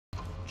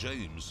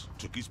James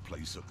took his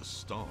place at the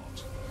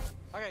start.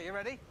 OK, you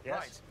ready?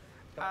 Yes.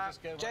 Right.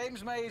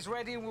 James May is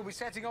ready and will be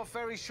setting off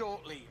very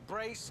shortly.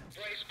 Brace.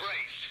 Brace,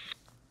 brace.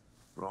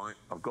 Right,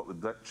 I've got the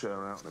deck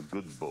chair out and a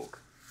good book.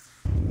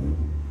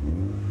 In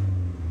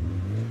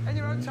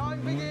your own time,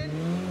 begin.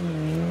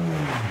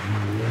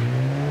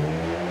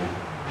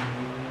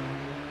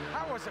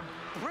 That was a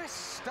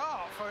brisk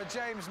start for a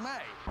James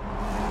May.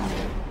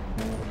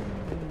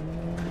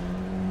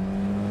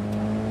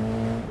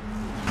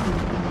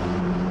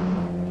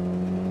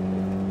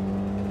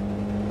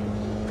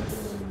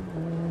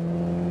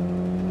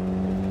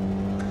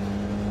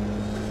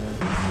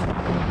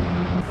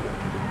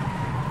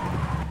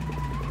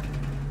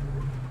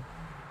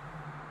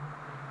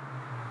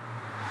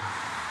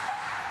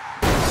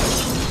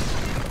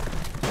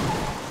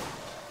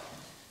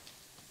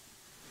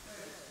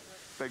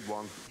 Big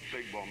one,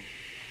 big one,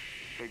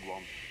 big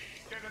one.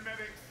 Get the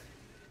medics.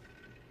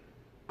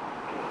 All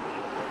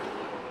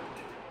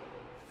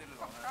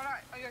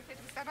right, are you okay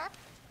to step up?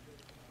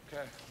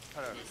 Okay.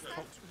 Hello.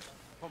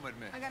 Come with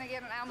me. We're gonna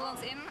get an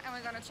ambulance in and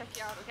we're gonna check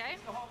you out, okay?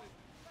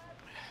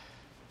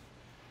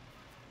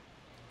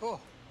 Oh.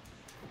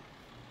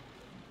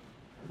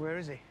 Where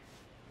is he?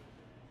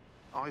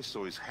 I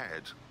saw his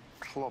head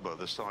clobber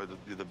the side of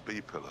the B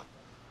pillar.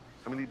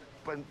 I mean, he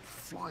went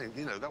flying,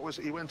 you know,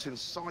 he went in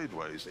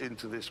sideways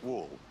into this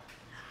wall.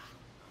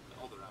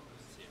 Other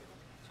ambulances here,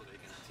 so they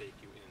can take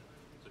you in,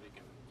 so they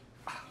can...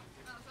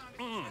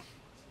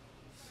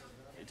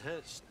 It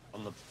hurts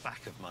on the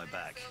back of my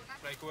back.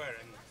 Like where?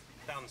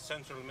 Down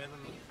central middle?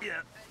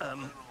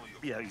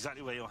 Yeah,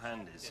 exactly where your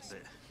hand is. Yes.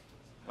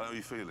 How are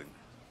you feeling?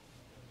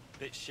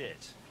 Bit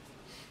shit.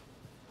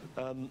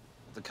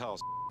 The car's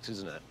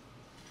isn't it?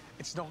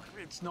 It's not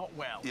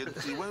well.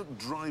 You won't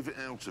drive it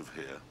out of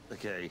here.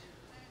 Okay.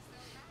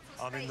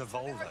 I'm in the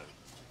Volvo.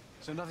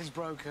 So nothing's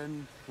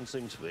broken. Doesn't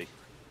seem to be.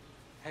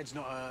 Head's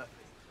not hurt.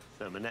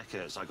 No, my neck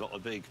hurts. I got a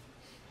big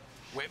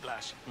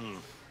whiplash.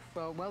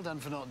 Well, well done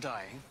for not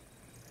dying.